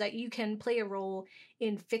acknowledge that you can play a role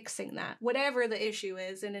in fixing that, whatever the issue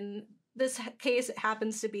is. And in this case, it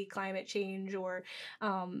happens to be climate change or,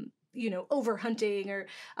 overhunting or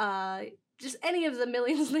just any of the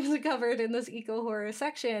millions of things we covered in this eco-horror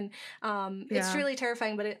section. It's really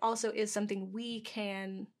terrifying, but it also is something we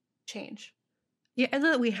can change. Yeah, and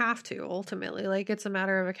that we have to ultimately, like it's a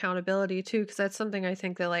matter of accountability too, because that's something I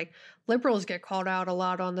think that like liberals get called out a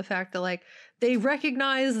lot on, the fact that like they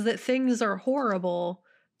recognize that things are horrible,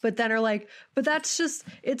 but then are like, but that's just,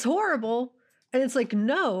 it's horrible. And it's like,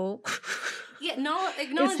 no. Yeah, no,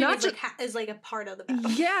 acknowledging is like a part of the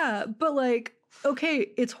battle. Yeah, but like,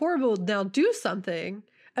 okay, it's horrible, now do something.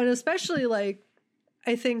 And especially like,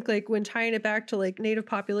 I think like when tying it back to like native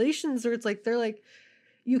populations, or it's like, they're like,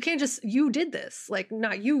 you can't just, you did this, like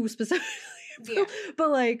not you specifically,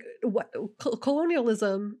 but like what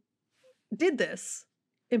colonialism did this,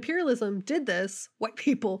 imperialism did this, white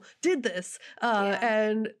people did this,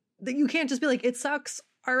 and you can't just be like, it sucks,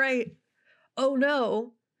 all right, oh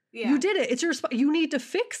no, you did it, it's your you need to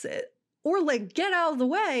fix it, or like get out of the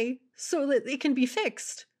way so that it can be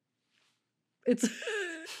fixed. It's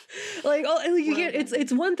like, you can't,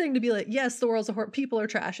 it's one thing to be like, yes, the world's a horror, people are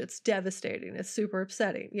trash, it's devastating, it's super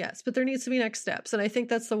upsetting, yes, but there needs to be next steps. And I think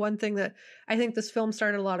that's the one thing that I think this film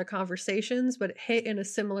started a lot of conversations, but it hit in a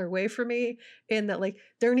similar way for me, in that like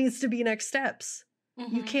there needs to be next steps.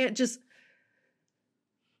 You can't just,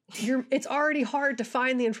 it's already hard to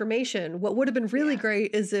find the information. What would have been really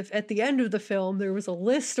great is if at the end of the film there was a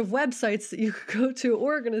list of websites that you could go to,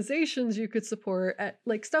 organizations you could support,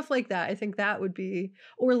 like stuff like that. I think that would be,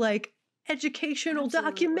 or like educational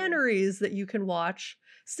documentaries that you can watch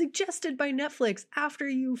suggested by Netflix after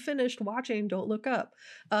you finished watching Don't Look Up.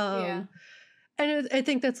 And I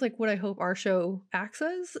think that's like what I hope our show acts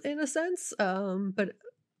as, in a sense. But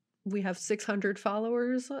we have 600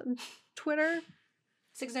 followers on Twitter.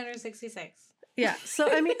 666. Yeah, so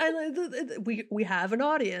I mean, we have an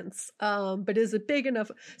audience, but is it big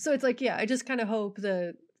enough? So it's like, I just kind of hope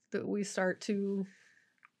that we start to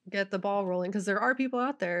get the ball rolling, because there are people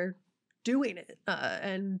out there doing it,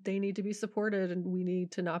 and they need to be supported, and we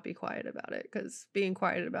need to not be quiet about it, because being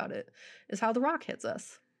quiet about it is how the rock hits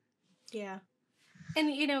us. Yeah.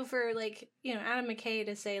 And, for, like, Adam McKay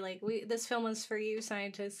to say, like, this film is for you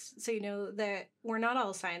scientists, so you know that we're not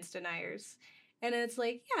all science deniers. And it's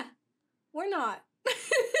like, yeah, we're not.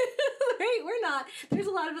 Right? We're not. There's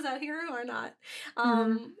a lot of us out here who are not.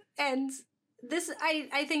 And this,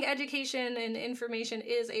 I think education and information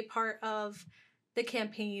is a part of the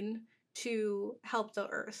campaign to help the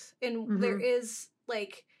earth. And there is,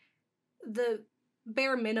 like, the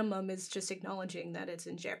bare minimum is just acknowledging that it's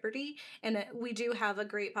in jeopardy. And we do have a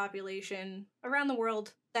great population around the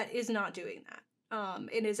world that is not doing that.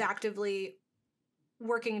 And is actively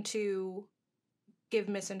working to give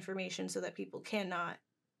misinformation so that people cannot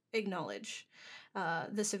acknowledge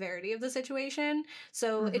the severity of the situation.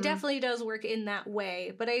 So it definitely does work in that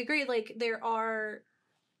way. But I agree, like,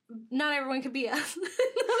 not everyone can be us.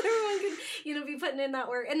 Not everyone can, be putting in that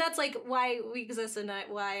work. And that's, like, why we exist, and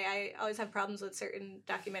why I always have problems with certain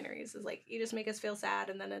documentaries, is, like, you just make us feel sad,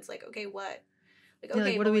 and then it's like, okay, what? Like,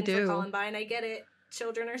 okay, what do we do? For Columbine, I get it.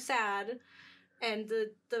 Children are sad. And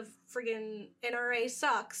the friggin' NRA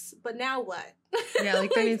sucks, but now what? Yeah,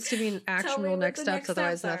 like there needs to be an actionable next steps,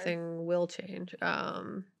 otherwise nothing will change.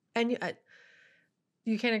 And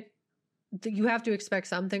you can't you have to expect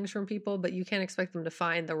some things from people, but you can't expect them to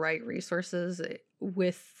find the right resources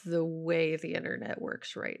with the way the internet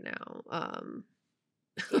works right now.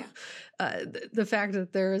 Yeah. The fact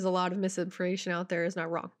that there is a lot of misinformation out there is not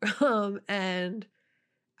wrong. And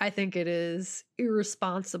I think it is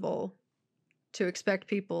irresponsible to expect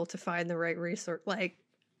people to find the right resource, like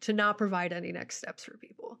to not provide any next steps for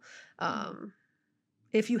people.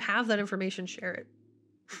 If you have that information, share it.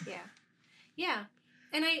 Yeah. Yeah.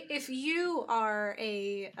 And if you are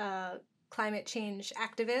a climate change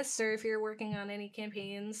activist, or if you're working on any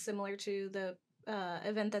campaigns similar to the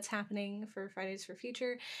event that's happening for Fridays for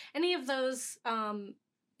Future, any of those,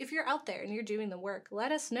 if you're out there and you're doing the work,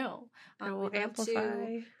 let us know. And we'll we'd love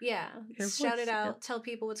amplify. shout it out, tell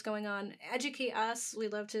people what's going on, educate us.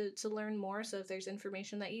 We'd love to learn more. So if there's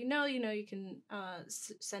information that you can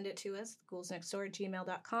send it to us,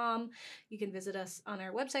 goalsnextdoor@gmail.com. You can visit us on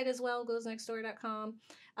our website as well, goalsnextdoor.com,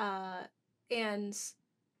 and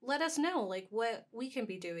let us know like what we can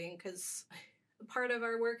be doing, because part of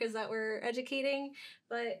our work is that we're educating,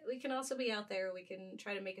 but we can also be out there. We can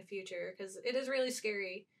try to make a future, because it is really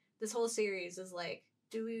scary. This whole series is like,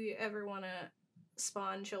 do we ever want to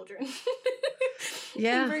spawn children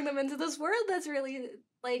and bring them into this world that's really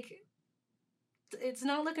like, it's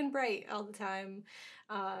not looking bright all the time.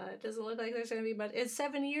 It doesn't look like there's going to be much. It's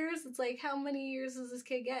 7 years. It's like, how many years does this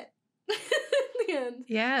kid get? In the end.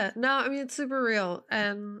 Yeah, no, I mean, it's super real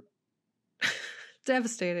and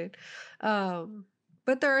devastating.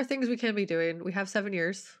 But there are things we can be doing. We have 7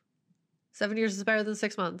 years. 7 years is better than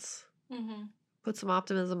 6 months. Mm-hmm. Put some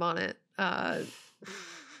optimism on it. And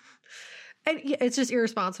yeah, it's just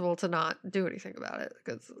irresponsible to not do anything about it,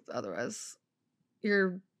 because otherwise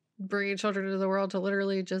you're bringing children into the world to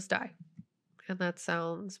literally just die. And that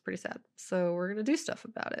sounds pretty sad. So we're going to do stuff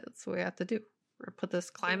about it. That's what we have to do. We're going to put this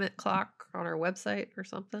climate clock on our website or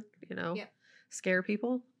something, scare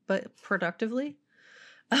people, but productively.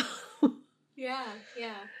 Yeah.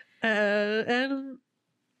 And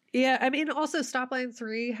yeah, I mean, also Stop Line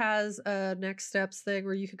 3 has a next steps thing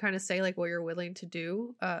where you can kind of say like what you're willing to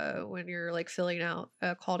do when you're like filling out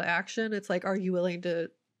a call to action. It's like, are you willing to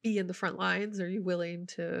be in the front lines? Are you willing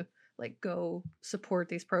to like go support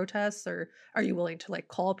these protests? Or are you willing to like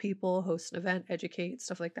call people, host an event, educate,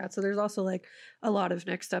 stuff like that? So there's also like a lot of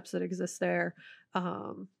next steps that exist there.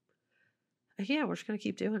 Yeah, we're just going to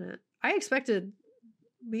keep doing it. I expected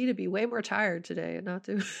me to be way more tired today and not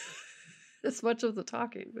do as much of the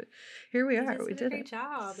talking, but here we are. We did a great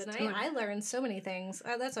job, and I learned so many things.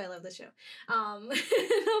 That's why I love this show.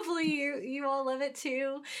 Hopefully you all love it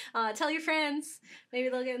too. Tell your friends, maybe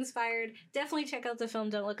they'll get inspired. Definitely check out the film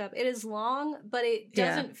Don't Look Up. It is long, but it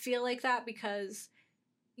doesn't feel like that, because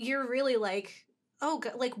you're really like, oh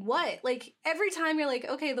God, like what? Like every time you're like,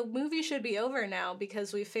 okay, the movie should be over now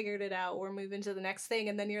because we figured it out. We're moving to the next thing,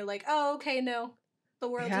 and then you're like, oh, okay, no, the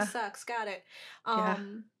world just sucks. Got it.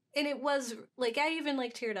 And it was like, I even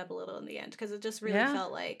like teared up a little in the end, because it just really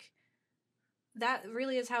felt like that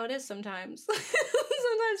really is how it is sometimes.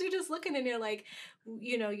 Sometimes you're just looking and you're like,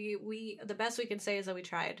 the best we can say is that we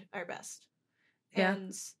tried our best. Yeah.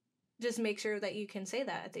 And just make sure that you can say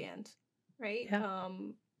that at the end. Right. Yeah.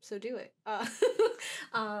 So do it.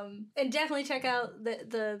 And definitely check out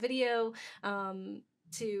the video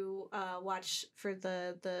to watch for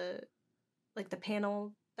the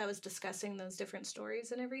panel that was discussing those different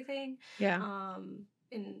stories and everything. Yeah.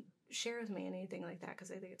 And share with me anything like that, because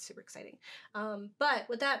I think it's super exciting. But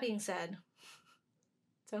with that being said,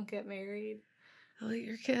 don't get married. I'll eat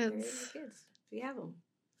your kids. Marry your kids. If you have them.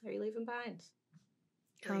 Are you leaving behind?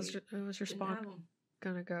 How's your spawn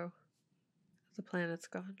gonna go? The planet's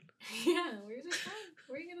gone. Yeah, where's your spawn?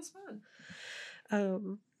 Where are you gonna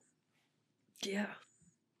spawn? Yeah.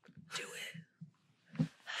 Do it.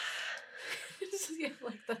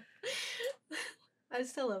 I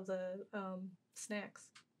still love the snacks.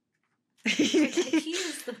 He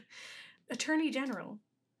is the attorney general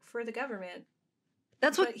for the government.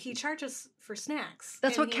 But he charges for snacks.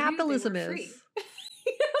 That's what capitalism is.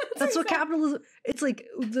 That's what capitalism. It's like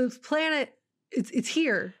the planet. It's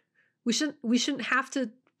here. We shouldn't have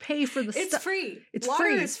to pay for the stuff. It's free. Water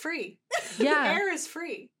is free. Yeah. Air is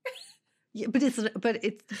free. Yeah, but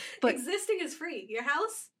existing is free. Your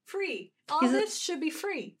house free. All this should be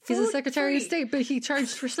free. He's a Secretary of State, but he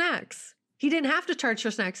charged for snacks. He didn't have to charge for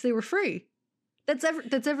snacks; they were free. That's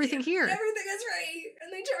everything here. Everything is free,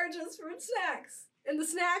 and they charge us for snacks. And the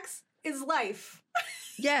snacks is life.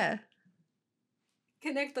 Yeah.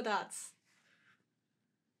 Connect the dots.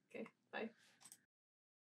 Okay, bye.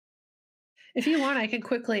 If you want, I can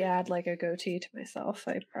quickly add like a goatee to myself.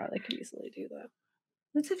 I probably could easily do that.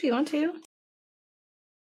 That's if you want to.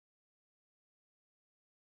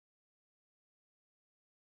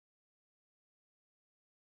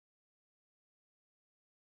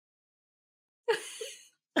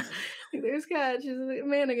 Look, there's Kat. She's a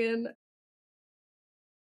mannequin.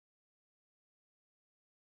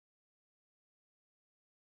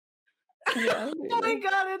 Yeah, oh my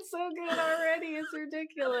god, it's so good already. It's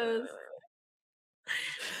ridiculous.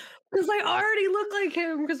 Because I already look like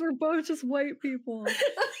him because we're both just white people.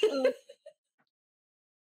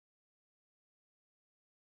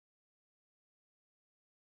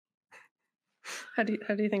 How do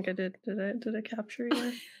you think I did? Did I capture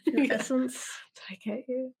your essence? Did I get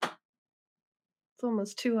you? It's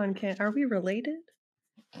almost too uncanny. Are we related?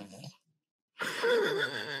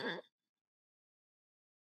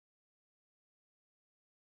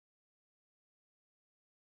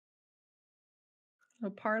 A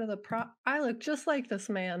part of the I look just like this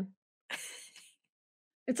man.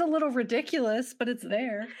 It's a little ridiculous, but it's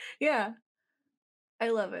there. Yeah. I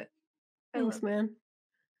love it. Thanks, man.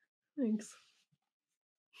 Thanks.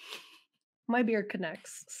 My beard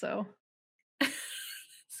connects, so.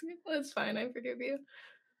 That's fine. I forgive you.